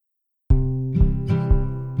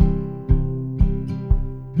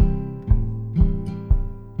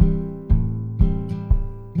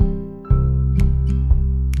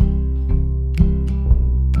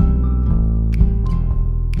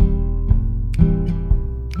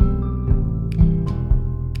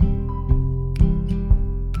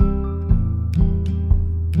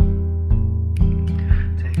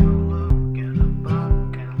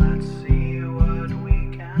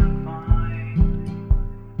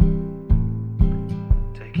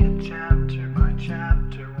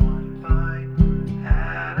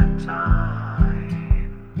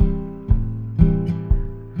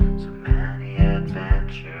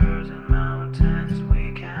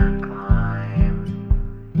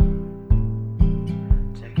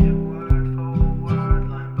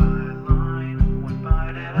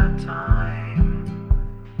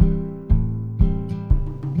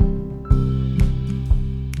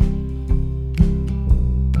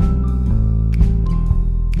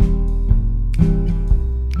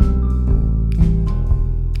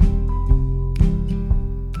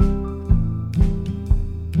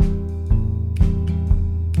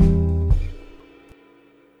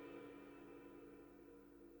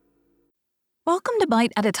Welcome to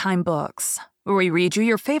Bite at a Time Books, where we read you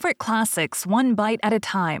your favorite classics one bite at a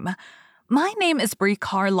time. My name is Brie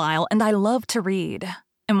Carlisle, and I love to read,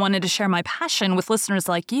 and wanted to share my passion with listeners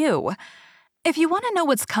like you. If you want to know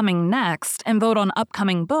what's coming next and vote on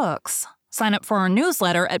upcoming books, sign up for our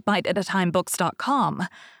newsletter at biteatatimebooks.com.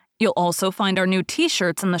 You'll also find our new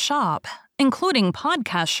t-shirts in the shop, including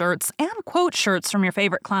podcast shirts and quote shirts from your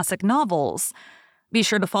favorite classic novels. Be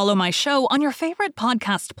sure to follow my show on your favorite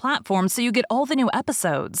podcast platform so you get all the new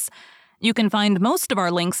episodes. You can find most of our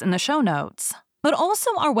links in the show notes, but also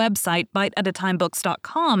our website,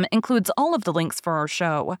 biteatatimebooks.com, includes all of the links for our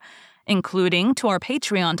show, including to our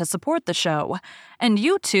Patreon to support the show, and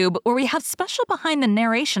YouTube, where we have special behind the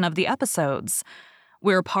narration of the episodes.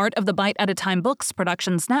 We're part of the Bite at a Time Books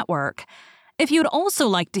Productions Network. If you'd also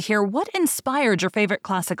like to hear what inspired your favorite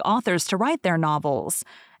classic authors to write their novels,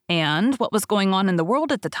 and what was going on in the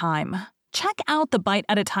world at the time, check out the Bite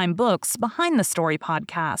at a Time Books Behind the Story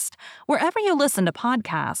podcast, wherever you listen to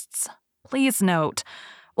podcasts. Please note,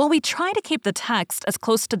 while we try to keep the text as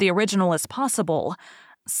close to the original as possible,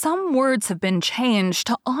 some words have been changed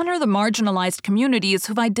to honor the marginalized communities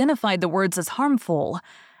who've identified the words as harmful,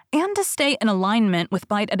 and to stay in alignment with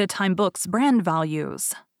Bite at a Time Books' brand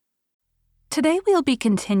values. Today we'll be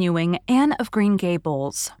continuing Anne of Green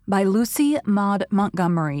Gables by Lucy Maud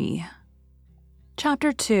Montgomery.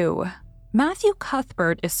 Chapter 2. Matthew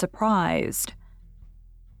Cuthbert is surprised.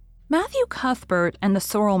 Matthew Cuthbert and the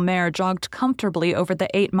sorrel mare jogged comfortably over the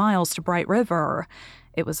 8 miles to Bright River.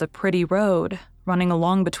 It was a pretty road, running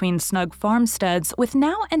along between snug farmsteads with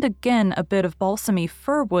now and again a bit of balsamy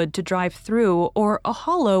fir wood to drive through or a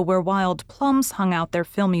hollow where wild plums hung out their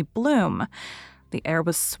filmy bloom. The air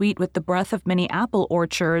was sweet with the breath of many apple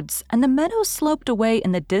orchards, and the meadows sloped away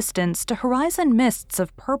in the distance to horizon mists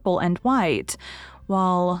of purple and white,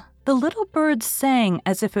 while the little birds sang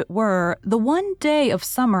as if it were the one day of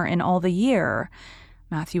summer in all the year.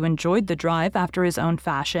 Matthew enjoyed the drive after his own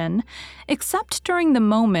fashion, except during the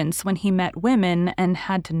moments when he met women and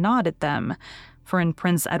had to nod at them. For in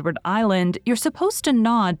Prince Edward Island, you're supposed to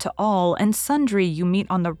nod to all and sundry you meet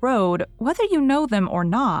on the road, whether you know them or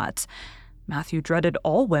not. Matthew dreaded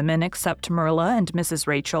all women except Marilla and Mrs.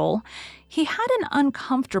 Rachel. He had an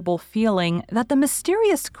uncomfortable feeling that the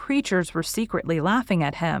mysterious creatures were secretly laughing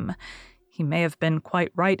at him. He may have been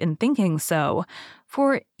quite right in thinking so,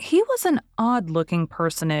 for he was an odd-looking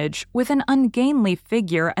personage with an ungainly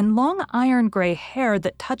figure and long iron gray hair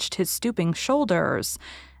that touched his stooping shoulders,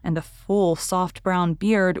 and a full, soft brown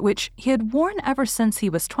beard which he had worn ever since he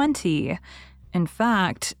was 20. In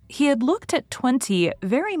fact, he had looked at 20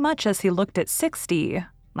 very much as he looked at 60,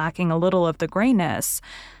 lacking a little of the grayness.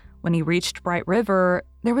 When he reached Bright River,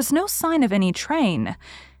 there was no sign of any train.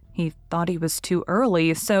 He thought he was too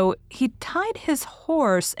early, so he tied his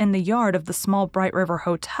horse in the yard of the small Bright River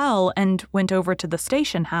Hotel and went over to the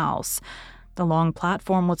station house. The long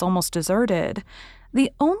platform was almost deserted, the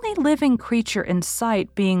only living creature in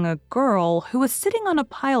sight being a girl who was sitting on a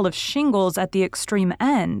pile of shingles at the extreme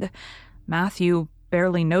end. Matthew,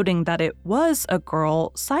 barely noting that it was a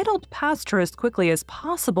girl, sidled past her as quickly as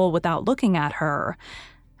possible without looking at her.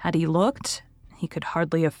 Had he looked, he could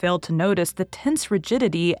hardly have failed to notice the tense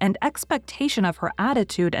rigidity and expectation of her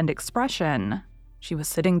attitude and expression. She was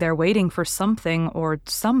sitting there waiting for something or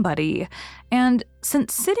somebody, and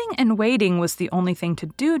since sitting and waiting was the only thing to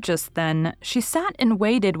do just then, she sat and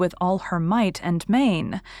waited with all her might and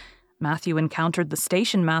main. Matthew encountered the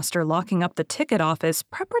station master locking up the ticket office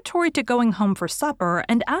preparatory to going home for supper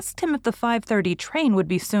and asked him if the 5:30 train would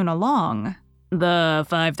be soon along. "The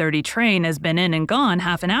 5:30 train has been in and gone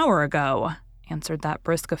half an hour ago," answered that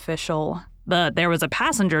brisk official. "But there was a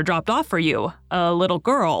passenger dropped off for you, a little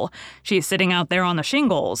girl. She's sitting out there on the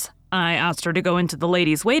shingles. I asked her to go into the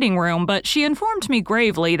ladies' waiting room, but she informed me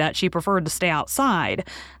gravely that she preferred to stay outside.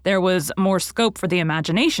 There was more scope for the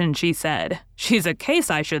imagination, she said. She's a case,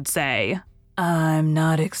 I should say." "I'm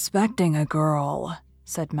not expecting a girl,"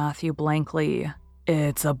 said Matthew blankly.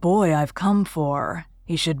 "It's a boy I've come for.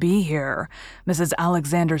 He should be here. Mrs.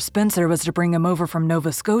 Alexander Spencer was to bring him over from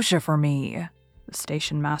Nova Scotia for me." The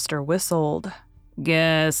station master whistled.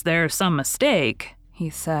 "Guess there's some mistake," he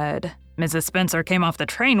said. "Mrs. Spencer came off the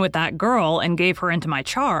train with that girl and gave her into my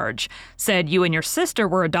charge. Said you and your sister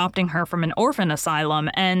were adopting her from an orphan asylum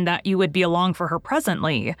and that you would be along for her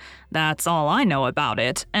presently. That's all I know about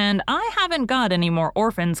it, and I haven't got any more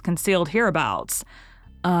orphans concealed hereabouts."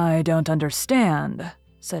 "I don't understand,"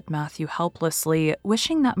 said Matthew helplessly,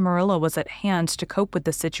 wishing that Marilla was at hand to cope with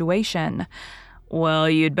the situation. "Well,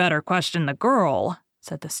 you'd better question the girl.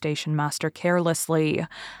 said the station master carelessly.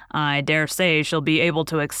 "I dare say she'll be able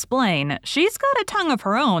to explain. She's got a tongue of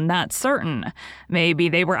her own, that's certain. Maybe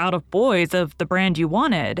they were out of boys of the brand you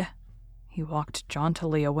wanted." He walked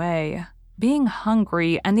jauntily away. Being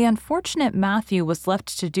hungry, and the unfortunate Matthew was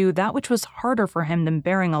left to do that which was harder for him than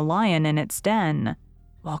bearing a lion in its den.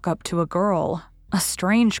 Walk up to a girl, a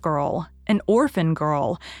strange girl, an orphan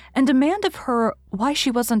girl, and demand of her why she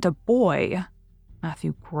wasn't a boy.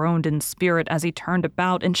 Matthew groaned in spirit as he turned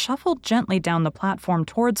about and shuffled gently down the platform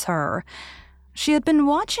towards her. She had been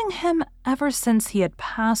watching him ever since he had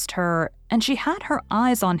passed her, and she had her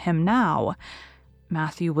eyes on him now.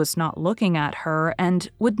 Matthew was not looking at her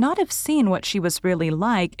and would not have seen what she was really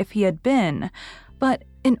like if he had been, but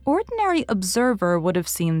an ordinary observer would have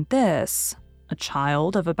seen this. A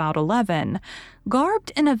child of about 11,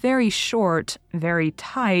 garbed in a very short, very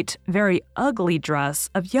tight, very ugly dress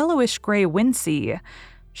of yellowish-gray wincey.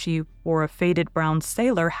 She wore a faded brown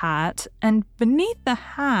sailor hat, and beneath the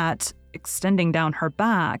hat, extending down her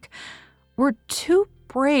back, were two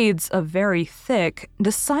braids of very thick,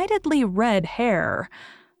 decidedly red hair.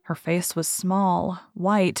 Her face was small,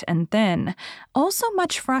 white, and thin, also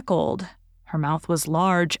much freckled. Her mouth was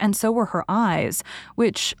large, and so were her eyes,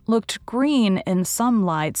 which looked green in some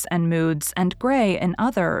lights and moods and gray in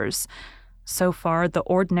others. So far, the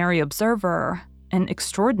ordinary observer, an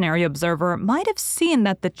extraordinary observer, might have seen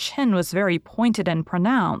that the chin was very pointed and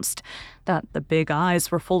pronounced, that the big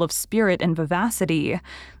eyes were full of spirit and vivacity,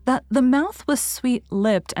 that the mouth was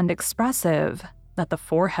sweet-lipped and expressive, that the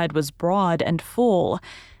forehead was broad and full.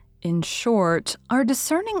 In short, our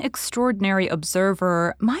discerning extraordinary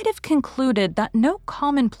observer might have concluded that no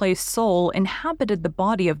commonplace soul inhabited the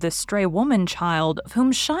body of this stray woman-child of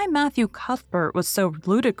whom shy Matthew Cuthbert was so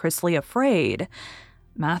ludicrously afraid.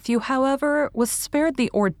 Matthew, however, was spared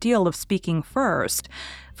the ordeal of speaking first,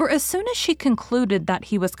 for as soon as she concluded that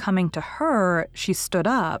he was coming to her, she stood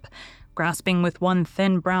up, grasping with one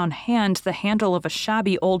thin brown hand the handle of a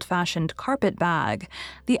shabby old-fashioned carpet bag.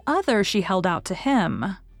 The other she held out to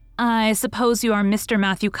him. "I suppose you are Mr.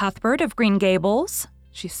 Matthew Cuthbert of Green Gables?"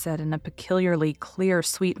 she said in a peculiarly clear,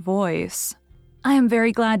 sweet voice. "I am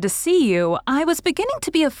very glad to see you. I was beginning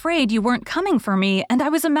to be afraid you weren't coming for me, and I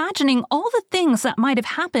was imagining all the things that might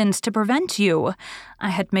have happened to prevent you. I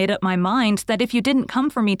had made up my mind that if you didn't come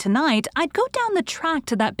for me tonight, I'd go down the track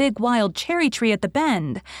to that big wild cherry tree at the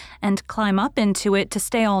bend and climb up into it to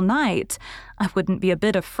stay all night. I wouldn't be a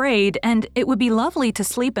bit afraid, and it would be lovely to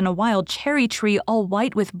sleep in a wild cherry tree all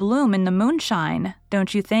white with bloom in the moonshine,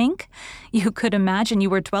 don't you think? You could imagine you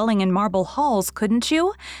were dwelling in marble halls, couldn't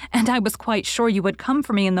you? And I was quite sure you would come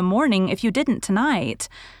for me in the morning if you didn't tonight."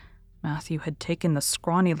 Matthew had taken the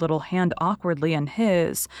scrawny little hand awkwardly in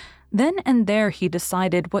his. Then and there he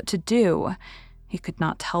decided what to do. He could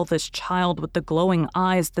not tell this child with the glowing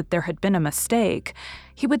eyes that there had been a mistake.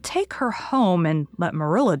 He would take her home and let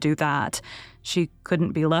Marilla do that. She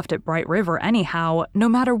couldn't be left at Bright River anyhow, no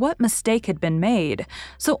matter what mistake had been made,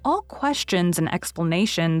 so all questions and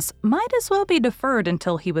explanations might as well be deferred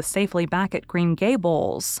until he was safely back at Green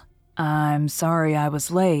Gables. "I'm sorry I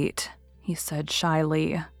was late," he said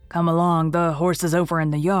shyly. "Come along, the horse is over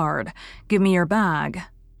in the yard. Give me your bag."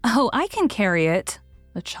 "Oh, I can carry it,"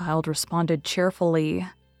 the child responded cheerfully.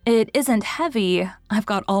 "It isn't heavy. I've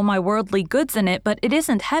got all my worldly goods in it, but it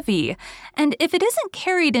isn't heavy. And if it isn't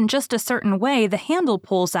carried in just a certain way, the handle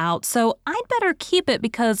pulls out, so I'd better keep it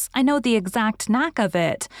because I know the exact knack of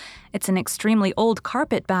it. It's an extremely old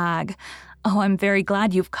carpet bag. Oh, I'm very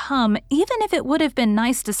glad you've come, even if it would have been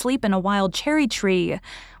nice to sleep in a wild cherry tree.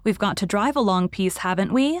 We've got to drive a long piece,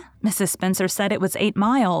 haven't we? Mrs. Spencer said it was 8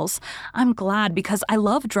 miles. I'm glad because I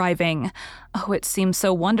love driving. Oh, it seems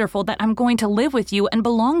so wonderful that I'm going to live with you and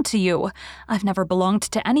belong to you. I've never belonged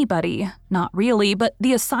to anybody. Not really, but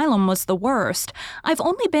the asylum was the worst. I've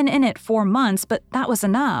only been in it 4 months, but that was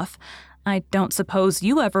enough. I don't suppose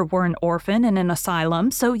you ever were an orphan in an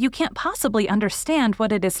asylum, so you can't possibly understand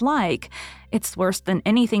what it is like. It's worse than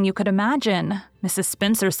anything you could imagine. Mrs.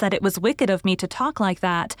 Spencer said it was wicked of me to talk like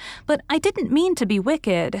that, but I didn't mean to be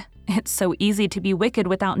wicked. It's so easy to be wicked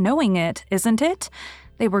without knowing it, isn't it?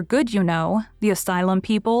 They were good, you know, the asylum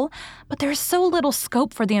people, but there's so little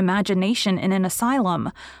scope for the imagination in an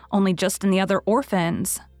asylum, only just in the other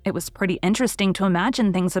orphans. It was pretty interesting to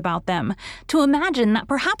imagine things about them, to imagine that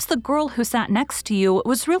perhaps the girl who sat next to you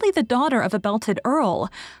was really the daughter of a belted earl,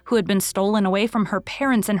 who had been stolen away from her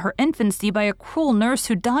parents in her infancy by a cruel nurse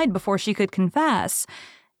who died before she could confess.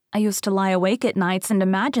 I used to lie awake at nights and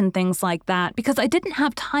imagine things like that because I didn't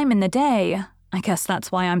have time in the day. I guess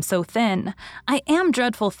that's why I'm so thin. I am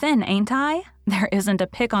dreadful thin, ain't I? There isn't a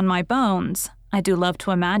pick on my bones. I do love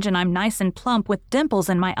to imagine I'm nice and plump with dimples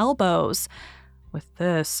in my elbows." With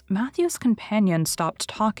this, Matthew's companion stopped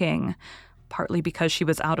talking, partly because she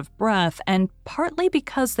was out of breath and partly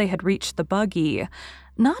because they had reached the buggy.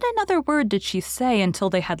 Not another word did she say until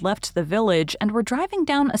they had left the village and were driving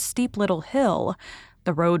down a steep little hill,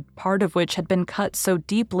 the road part of which had been cut so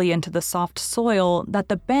deeply into the soft soil that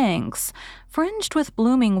the banks, fringed with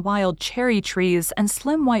blooming wild cherry trees and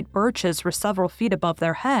slim white birches, were several feet above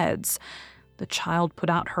their heads. The child put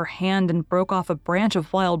out her hand and broke off a branch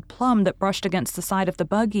of wild plum that brushed against the side of the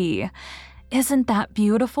buggy. "Isn't that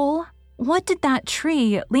beautiful? What did that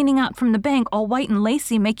tree, leaning out from the bank all white and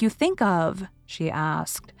lacy, make you think of?" she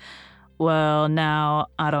asked. "Well, now,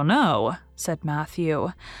 I don't know," said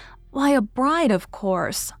Matthew. "Why, a bride, of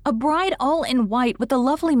course. A bride all in white with a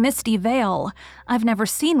lovely misty veil. I've never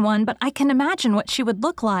seen one, but I can imagine what she would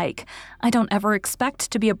look like. I don't ever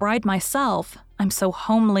expect to be a bride myself. I'm so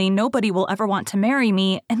homely, nobody will ever want to marry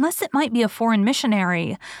me, unless it might be a foreign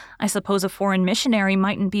missionary. I suppose a foreign missionary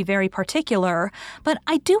mightn't be very particular, but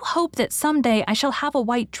I do hope that someday I shall have a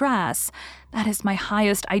white dress. That is my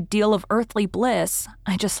highest ideal of earthly bliss.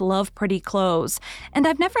 I just love pretty clothes, and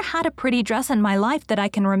I've never had a pretty dress in my life that I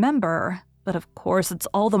can remember. But of course, it's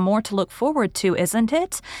all the more to look forward to, isn't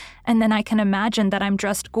it? And then I can imagine that I'm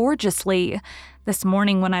dressed gorgeously. This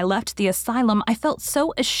morning when I left the asylum, I felt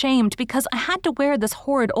so ashamed because I had to wear this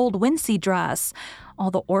horrid old wincey dress. All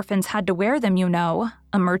the orphans had to wear them, you know.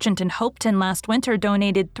 A merchant in Hopeton last winter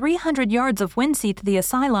donated 300 yards of wincey to the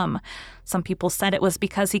asylum. Some people said it was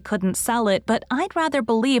because he couldn't sell it, but I'd rather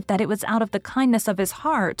believe that it was out of the kindness of his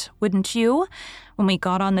heart, wouldn't you? When we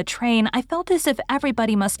got on the train, I felt as if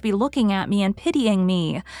everybody must be looking at me and pitying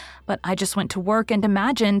me. But I just went to work and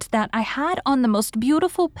imagined that I had on the most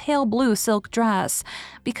beautiful pale blue silk dress,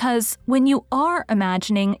 because when you are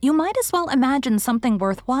imagining, you might as well imagine something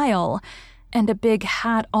worthwhile. And a big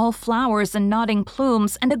hat all flowers and nodding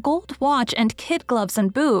plumes, and a gold watch and kid gloves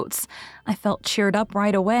and boots. I felt cheered up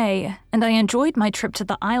right away, and I enjoyed my trip to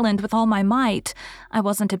the island with all my might. I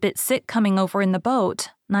wasn't a bit sick coming over in the boat.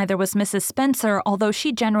 Neither was Mrs. Spencer, although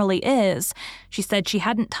she generally is. She said she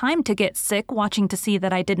hadn't time to get sick watching to see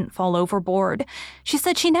that I didn't fall overboard. She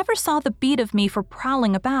said she never saw the beat of me for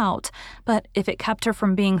prowling about, but if it kept her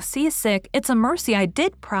from being seasick, it's a mercy I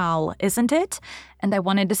did prowl, isn't it? And I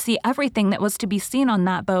wanted to see everything that was to be seen on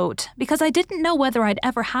that boat, because I didn't know whether I'd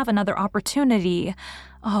ever have another opportunity.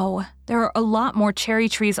 Oh, there are a lot more cherry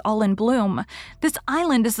trees all in bloom. This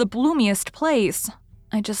island is the bloomiest place.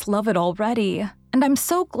 I just love it already. And I'm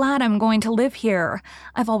so glad I'm going to live here.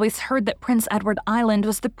 I've always heard that Prince Edward Island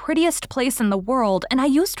was the prettiest place in the world, and I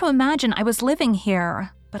used to imagine I was living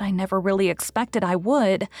here. But I never really expected I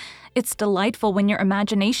would. It's delightful when your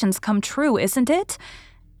imaginations come true, isn't it?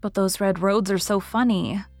 But those red roads are so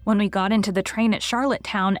funny. When we got into the train at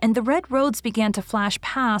Charlottetown and the red roads began to flash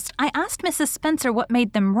past, I asked Mrs. Spencer what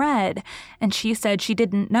made them red, and she said she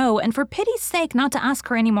didn't know, and for pity's sake not to ask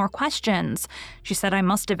her any more questions. She said I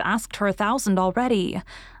must have asked her 1,000 already.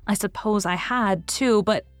 I suppose I had, too,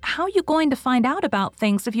 but how are you going to find out about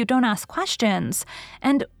things if you don't ask questions?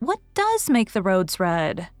 And what does make the roads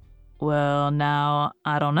red? "Well, now,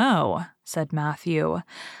 I don't know," said Matthew.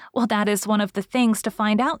 "Well, that is one of the things to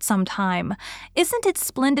find out sometime. Isn't it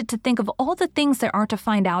splendid to think of all the things there are to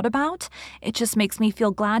find out about? It just makes me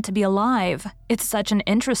feel glad to be alive. It's such an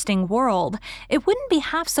interesting world. It wouldn't be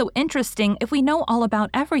half so interesting if we know all about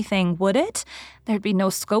everything, would it? There'd be no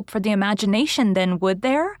scope for the imagination then, would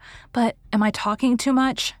there? But am I talking too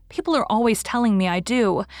much? People are always telling me I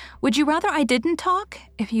do. Would you rather I didn't talk?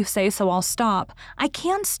 If you say so, I'll stop. I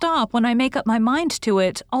can stop when I make up my mind to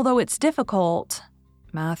it, although it's difficult."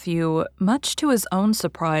 Matthew, much to his own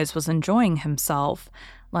surprise, was enjoying himself.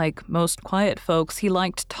 Like most quiet folks, he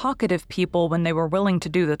liked talkative people when they were willing to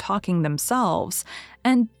do the talking themselves,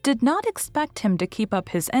 and did not expect him to keep up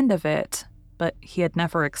his end of it. But he had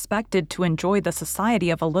never expected to enjoy the society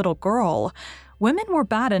of a little girl. Women were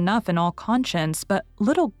bad enough in all conscience, but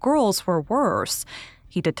little girls were worse.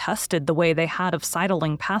 He detested the way they had of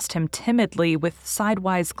sidling past him timidly with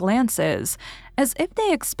sidewise glances, as if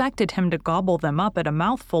they expected him to gobble them up at a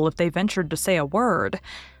mouthful if they ventured to say a word.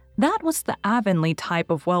 That was the Avonlea type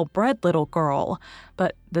of well-bred little girl,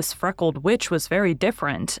 but this freckled witch was very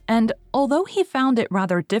different, and although he found it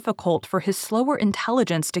rather difficult for his slower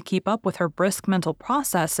intelligence to keep up with her brisk mental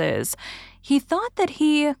processes, he thought that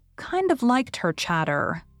he kind of liked her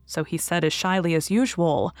chatter, so he said as shyly as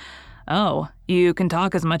usual, Oh, you can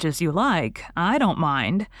talk as much as you like. I don't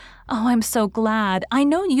mind. Oh, I'm so glad. I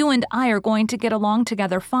know you and I are going to get along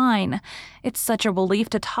together fine. It's such a relief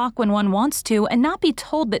to talk when one wants to and not be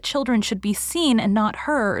told that children should be seen and not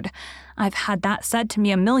heard. I've had that said to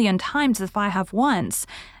me 1,000,000 times if I have once.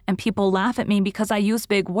 And people laugh at me because I use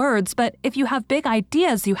big words, but if you have big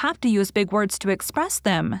ideas, you have to use big words to express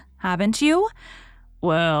them, haven't you?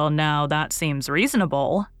 Well, now that seems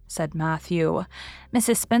reasonable, said Matthew.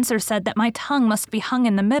 Mrs. Spencer said that my tongue must be hung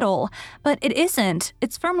in the middle, but it isn't.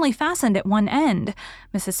 It's firmly fastened at one end.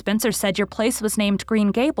 Mrs. Spencer said your place was named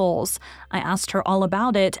Green Gables. I asked her all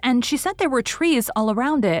about it, and she said there were trees all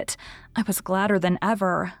around it. I was gladder than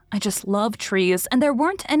ever. I just love trees, and there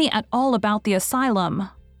weren't any at all about the asylum.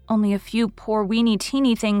 Only a few poor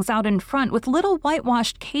weeny-teeny things out in front with little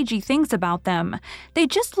whitewashed cagey things about them. They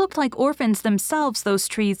just looked like orphans themselves, those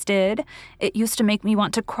trees did. It used to make me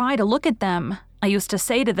want to cry to look at them. I used to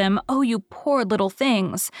say to them, oh, you poor little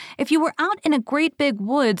things. If you were out in a great big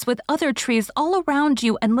woods with other trees all around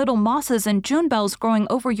you and little mosses and June bells growing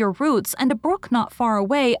over your roots and a brook not far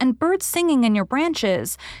away and birds singing in your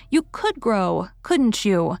branches, you could grow, couldn't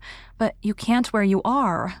you? But you can't where you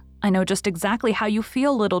are. I know just exactly how you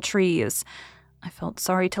feel, little trees. I felt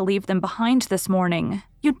sorry to leave them behind this morning.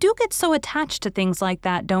 You do get so attached to things like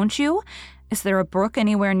that, don't you? Is there a brook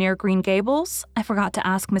anywhere near Green Gables? I forgot to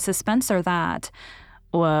ask Mrs. Spencer that.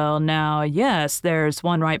 Well, now, yes, there's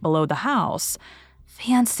one right below the house.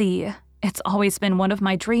 Fancy. It's always been one of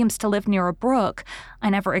my dreams to live near a brook.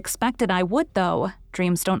 I never expected I would, though.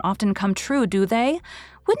 Dreams don't often come true, do they?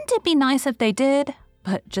 Wouldn't it be nice if they did?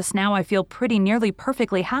 But just now I feel pretty nearly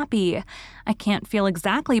perfectly happy. I can't feel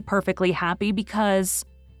exactly perfectly happy because,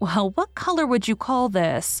 well, what color would you call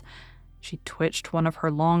this? She twitched one of her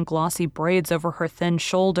long glossy braids over her thin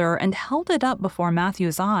shoulder and held it up before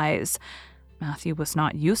Matthew's eyes. Matthew was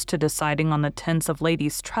not used to deciding on the tints of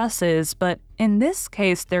ladies' tresses, but in this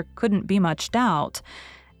case there couldn't be much doubt.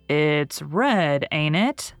 It's red, ain't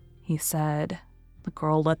it? He said. The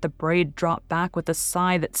girl let the braid drop back with a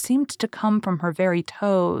sigh that seemed to come from her very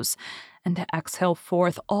toes, and to exhale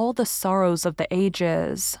forth all the sorrows of the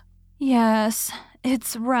ages. Yes,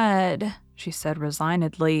 it's red, she said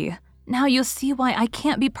resignedly. Now you see why I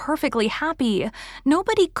can't be perfectly happy.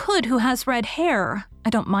 Nobody could who has red hair. I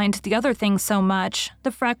don't mind the other things so much, the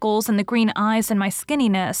freckles and the green eyes and my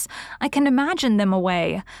skinniness. I can imagine them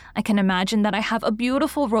away. I can imagine that I have a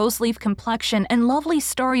beautiful rose-leaf complexion and lovely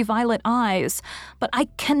starry violet eyes, but I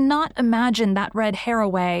cannot imagine that red hair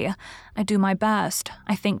away. I do my best.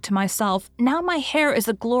 I think to myself, now my hair is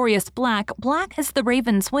a glorious black, black as the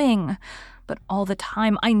raven's wing. But all the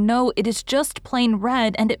time I know it is just plain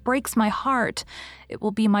red and it breaks my heart. It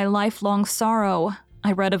will be my lifelong sorrow.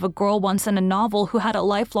 I read of a girl once in a novel who had a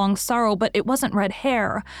lifelong sorrow, but it wasn't red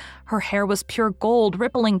hair. Her hair was pure gold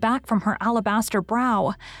rippling back from her alabaster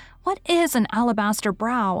brow. What is an alabaster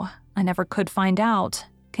brow? I never could find out.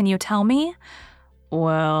 Can you tell me?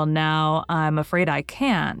 Well, now, I'm afraid I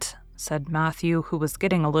can't, said Matthew, who was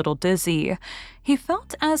getting a little dizzy. He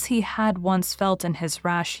felt as he had once felt in his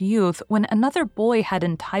rash youth when another boy had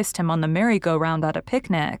enticed him on the merry-go-round at a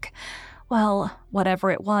picnic. Well, whatever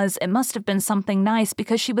it was, it must have been something nice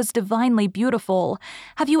because she was divinely beautiful.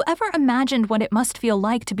 Have you ever imagined what it must feel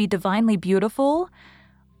like to be divinely beautiful?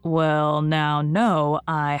 Well, now, no,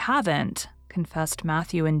 I haven't, confessed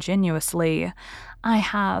Matthew ingenuously. I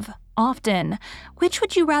have. Often. Which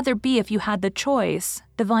would you rather be if you had the choice?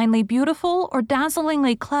 Divinely beautiful or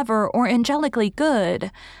dazzlingly clever or angelically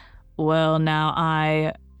good? Well, now,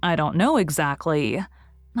 I don't know exactly.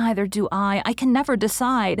 Neither do I. I can never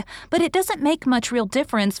decide. But it doesn't make much real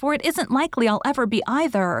difference, for it isn't likely I'll ever be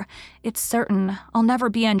either. It's certain. I'll never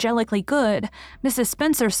be angelically good. Mrs.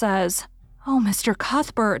 Spencer says, "Oh, Mr.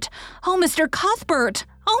 Cuthbert! Oh, Mr. Cuthbert!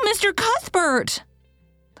 Oh, Mr. Cuthbert!"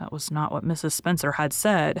 That was not what Mrs. Spencer had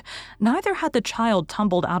said. Neither had the child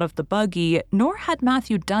tumbled out of the buggy, nor had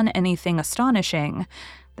Matthew done anything astonishing.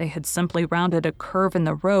 They had simply rounded a curve in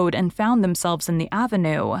the road and found themselves in the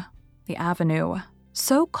avenue. The avenue,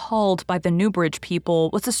 so called by the Newbridge people,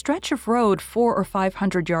 was a stretch of road 400 or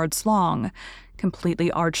 500 yards long, completely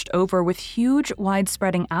arched over with huge,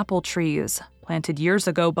 wide-spreading apple trees, planted years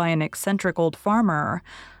ago by an eccentric old farmer.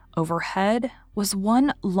 Overhead was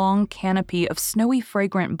one long canopy of snowy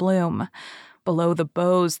fragrant bloom. Below the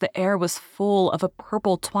boughs, the air was full of a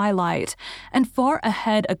purple twilight, and far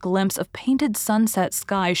ahead a glimpse of painted sunset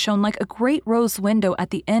sky shone like a great rose window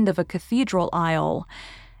at the end of a cathedral aisle.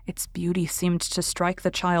 Its beauty seemed to strike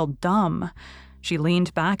the child dumb. She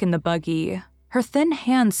leaned back in the buggy, her thin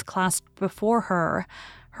hands clasped before her,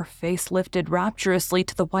 her face lifted rapturously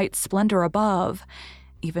to the white splendor above.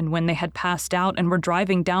 Even when they had passed out and were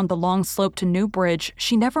driving down the long slope to Newbridge,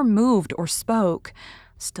 she never moved or spoke.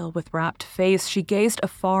 Still with rapt face, she gazed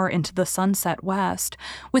afar into the sunset west,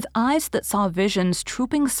 with eyes that saw visions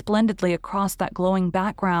trooping splendidly across that glowing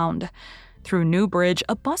background. Through Newbridge,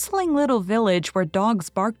 a bustling little village where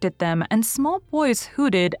dogs barked at them and small boys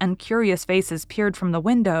hooted and curious faces peered from the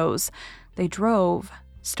windows, they drove,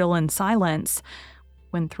 still in silence.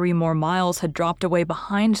 When 3 more miles had dropped away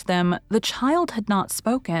behind them, the child had not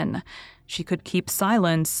spoken. She could keep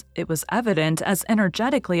silence, it was evident, as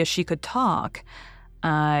energetically as she could talk.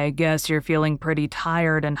 "I guess you're feeling pretty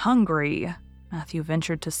tired and hungry," Matthew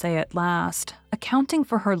ventured to say at last, accounting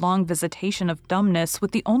for her long visitation of dumbness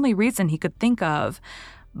with the only reason he could think of.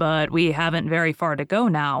 "But we haven't very far to go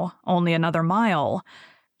now, only another mile."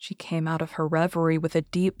 She came out of her reverie with a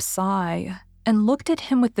deep sigh and looked at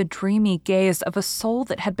him with the dreamy gaze of a soul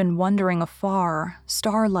that had been wandering afar,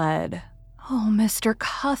 star-led. "Oh, Mr.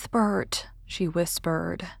 Cuthbert," she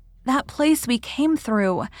whispered. "That place we came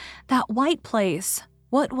through, that white place,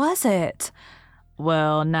 what was it?"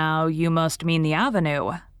 "Well, now you must mean the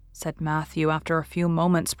avenue," said Matthew after a few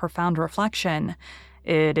moments' profound reflection.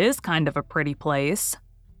 "It is kind of a pretty place."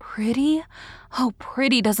 "Pretty? Oh,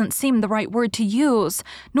 pretty doesn't seem the right word to use,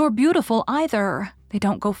 nor beautiful either. They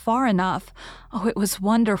don't go far enough. Oh, it was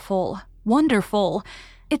wonderful, wonderful.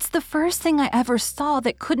 It's the first thing I ever saw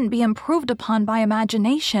that couldn't be improved upon by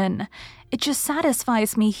imagination. It just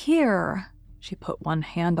satisfies me here." She put one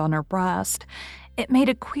hand on her breast. "It made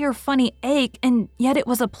a queer, funny ache, and yet it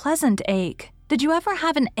was a pleasant ache. Did you ever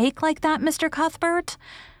have an ache like that, Mr. Cuthbert?"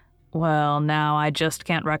 "Well, now I just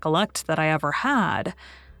can't recollect that I ever had."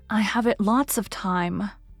 "I have it lots of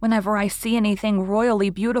time, whenever I see anything royally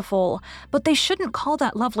beautiful, but they shouldn't call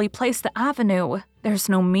that lovely place the Avenue. There's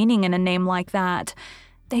no meaning in a name like that.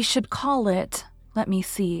 They should call it, let me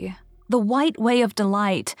see, the White Way of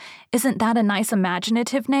Delight. Isn't that a nice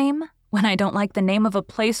imaginative name? When I don't like the name of a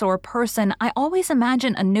place or a person, I always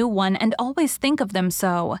imagine a new one and always think of them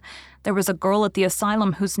so. There was a girl at the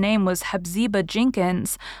asylum whose name was Hepzibah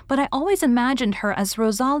Jenkins, but I always imagined her as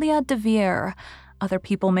Rosalia de Vere. Other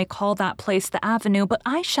people may call that place the Avenue, but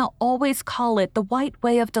I shall always call it the White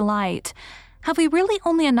Way of Delight. Have we really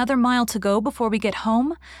only another mile to go before we get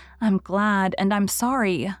home? I'm glad, and I'm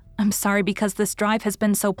sorry. I'm sorry because this drive has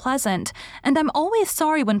been so pleasant, and I'm always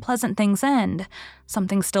sorry when pleasant things end.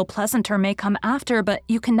 Something still pleasanter may come after, but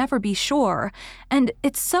you can never be sure. And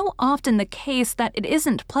it's so often the case that it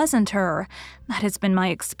isn't pleasanter. That has been my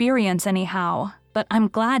experience anyhow. But I'm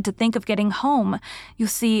glad to think of getting home. You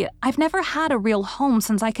see, I've never had a real home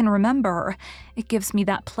since I can remember. It gives me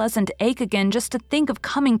that pleasant ache again just to think of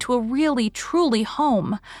coming to a really, truly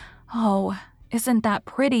home. Oh, isn't that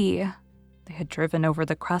pretty?" They had driven over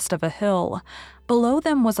the crest of a hill. Below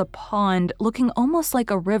them was a pond looking almost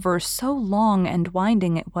like a river, so long and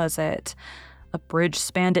winding it was it. A bridge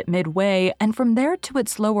spanned it midway, and from there to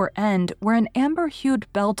its lower end, where an amber-hued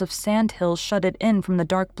belt of sandhills shut it in from the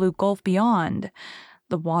dark blue gulf beyond.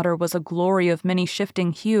 The water was a glory of many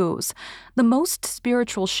shifting hues, the most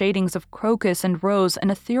spiritual shadings of crocus and rose and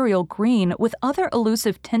ethereal green, with other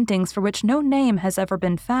elusive tintings for which no name has ever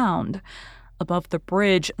been found. Above the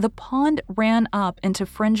bridge, the pond ran up into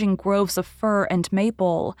fringing groves of fir and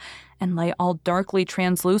maple, and lay all darkly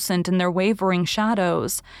translucent in their wavering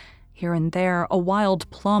shadows. Here and there, a wild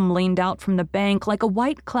plum leaned out from the bank like a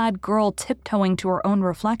white-clad girl tiptoeing to her own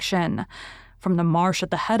reflection. From the marsh at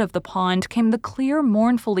the head of the pond came the clear,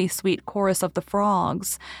 mournfully sweet chorus of the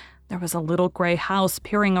frogs. There was a little gray house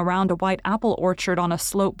peering around a white apple orchard on a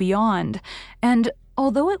slope beyond, and,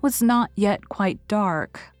 although it was not yet quite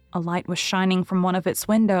dark, a light was shining from one of its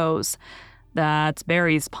windows. "That's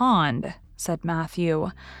Barry's Pond," said Matthew.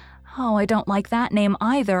 "Oh, I don't like that name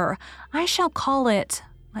either. I shall call it,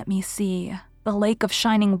 let me see, the Lake of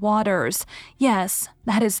Shining Waters. Yes,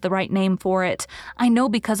 that is the right name for it. I know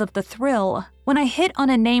because of the thrill. When I hit on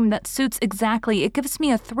a name that suits exactly, it gives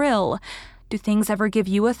me a thrill. Do things ever give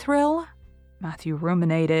you a thrill?" Matthew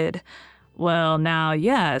ruminated. "Well, now,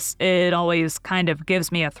 yes, it always kind of gives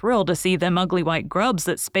me a thrill to see them ugly white grubs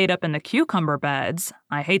that spade up in the cucumber beds.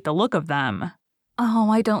 I hate the look of them." "Oh,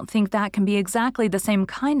 I don't think that can be exactly the same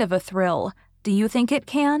kind of a thrill. Do you think it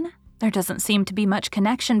can? There doesn't seem to be much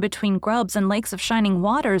connection between grubs and lakes of shining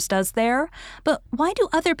waters, does there? But why do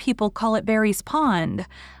other people call it Barry's Pond?"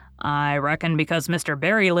 "I reckon because Mr.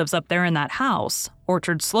 Barry lives up there in that house.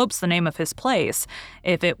 Orchard Slope's the name of his place.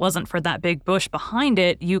 If it wasn't for that big bush behind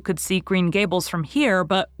it, you could see Green Gables from here,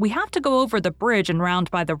 but we have to go over the bridge and round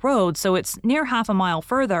by the road, so it's near half a mile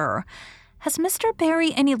further." "Has Mr.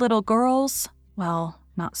 Barry any little girls?" "Well,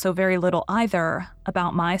 not so very little either.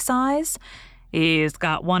 About my size?" He's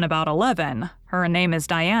got one about 11. Her name is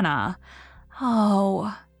Diana.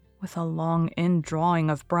 Oh, with a long indrawing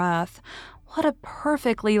of breath. What a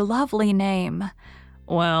perfectly lovely name.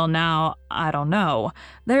 Well, now, I don't know.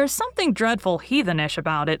 There's something dreadful heathenish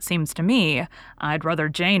about it, seems to me. I'd rather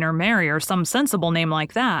Jane or Mary or some sensible name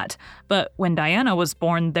like that. But when Diana was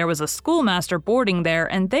born, there was a schoolmaster boarding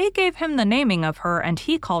there, and they gave him the naming of her, and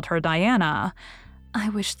he called her Diana. I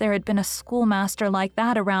wish there had been a schoolmaster like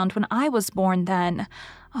that around when I was born then.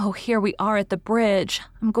 Oh, here we are at the bridge.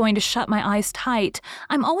 I'm going to shut my eyes tight.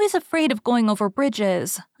 I'm always afraid of going over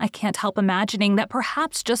bridges. I can't help imagining that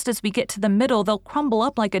perhaps just as we get to the middle, they'll crumble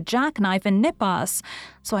up like a jackknife and nip us.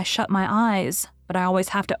 So I shut my eyes, but I always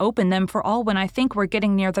have to open them for all when I think we're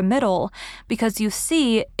getting near the middle. Because you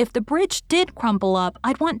see, if the bridge did crumble up,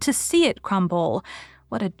 I'd want to see it crumble.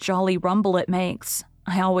 What a jolly rumble it makes.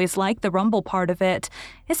 I always like the rumble part of it.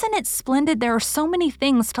 Isn't it splendid there are so many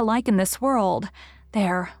things to like in this world?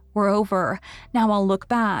 There, we're over. Now I'll look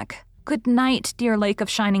back. Good night, dear Lake of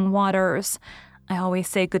Shining Waters. I always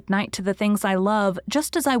say good night to the things I love,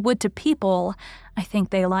 just as I would to people. I think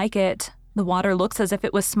they like it. The water looks as if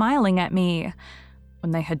it was smiling at me.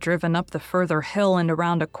 When they had driven up the further hill and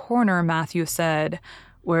around a corner, Matthew said,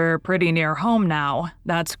 "We're pretty near home now.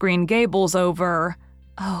 That's Green Gables over."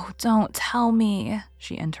 "Oh, don't tell me,"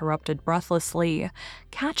 she interrupted breathlessly,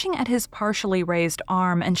 catching at his partially raised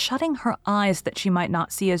arm and shutting her eyes that she might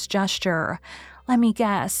not see his gesture. "Let me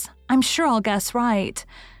guess. I'm sure I'll guess right."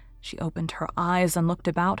 She opened her eyes and looked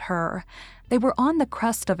about her. They were on the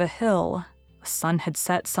crest of a hill. The sun had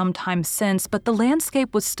set some time since, but the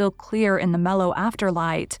landscape was still clear in the mellow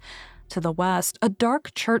afterlight. To the west, a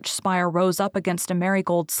dark church spire rose up against a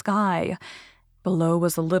marigold sky. Below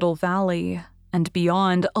was a little valley, and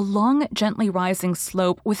beyond, a long, gently rising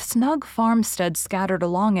slope with snug farmsteads scattered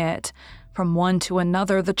along it. From one to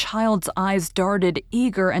another, the child's eyes darted,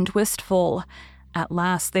 eager and wistful. At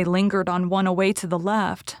last, they lingered on one away to the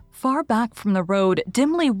left, far back from the road,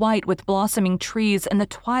 dimly white with blossoming trees and the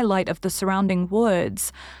twilight of the surrounding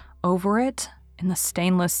woods. Over it, in the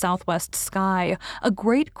stainless southwest sky, a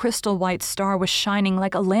great crystal white star was shining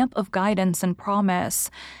like a lamp of guidance and promise.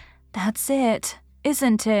 "That's it,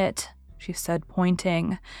 isn't it?" she said,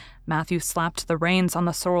 pointing. Matthew slapped the reins on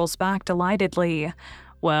the sorrel's back delightedly.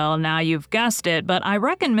 "Well, now you've guessed it, but I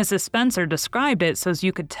reckon Mrs. Spencer described it so's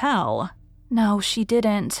you could tell." "No, she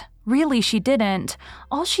didn't. Really, she didn't.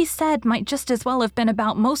 All she said might just as well have been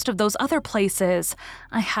about most of those other places.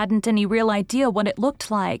 I hadn't any real idea what it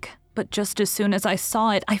looked like, but just as soon as I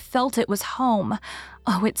saw it, I felt it was home.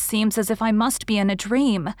 Oh, it seems as if I must be in a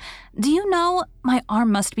dream. Do you know, my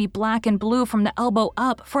arm must be black and blue from the elbow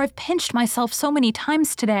up, for I've pinched myself so many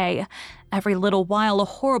times today. Every little while a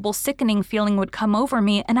horrible sickening feeling would come over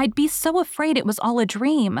me, and I'd be so afraid it was all a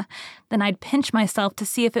dream. Then I'd pinch myself to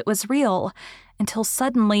see if it was real. Until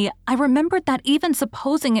suddenly, I remembered that even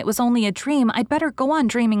supposing it was only a dream, I'd better go on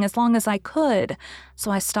dreaming as long as I could. So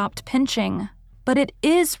I stopped pinching. But it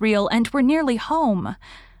is real, and we're nearly home."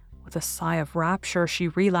 With a sigh of rapture, she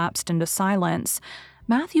relapsed into silence.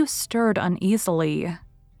 Matthew stirred uneasily.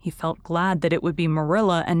 He felt glad that it would be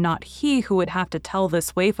Marilla and not he who would have to tell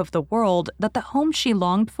this waif of the world that the home she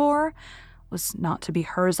longed for was not to be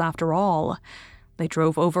hers after all. They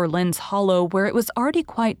drove over Lynn's Hollow, where it was already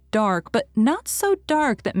quite dark, but not so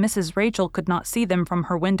dark that Mrs. Rachel could not see them from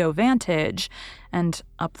her window vantage, and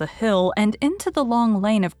up the hill and into the long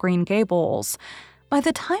lane of Green Gables. By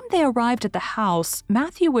the time they arrived at the house,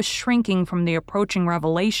 Matthew was shrinking from the approaching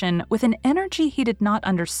revelation with an energy he did not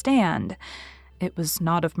understand. It was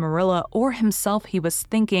not of Marilla or himself he was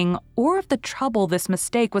thinking, or of the trouble this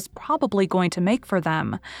mistake was probably going to make for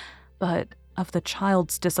them, but of the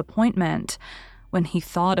child's disappointment. When he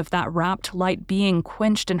thought of that rapt light being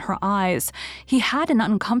quenched in her eyes, he had an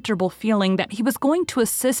uncomfortable feeling that he was going to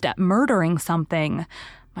assist at murdering something.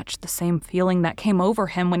 Much the same feeling that came over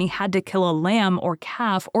him when he had to kill a lamb or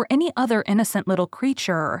calf or any other innocent little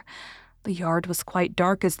creature. The yard was quite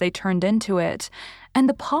dark as they turned into it, and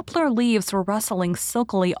the poplar leaves were rustling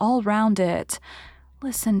silkily all round it.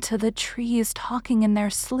 "Listen to the trees talking in their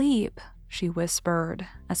sleep," she whispered,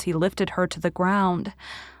 as he lifted her to the ground.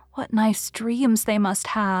 "What nice dreams they must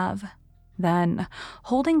have." Then,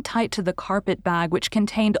 holding tight to the carpet bag which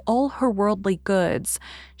contained all her worldly goods,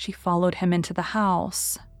 she followed him into the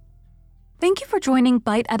house. Thank you for joining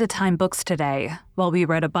Bite at a Time Books today, while we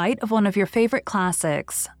read a bite of one of your favorite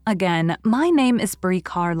classics. Again, my name is Brie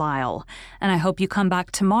Carlisle, and I hope you come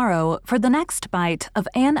back tomorrow for the next bite of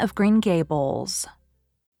Anne of Green Gables.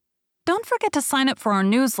 Don't forget to sign up for our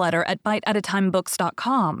newsletter at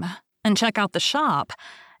biteatatimebooks.com and check out the shop.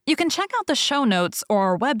 You can check out the show notes or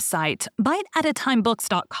our website,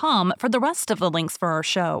 biteatatimebooks.com, for the rest of the links for our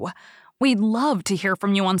show. We'd love to hear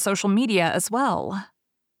from you on social media as well.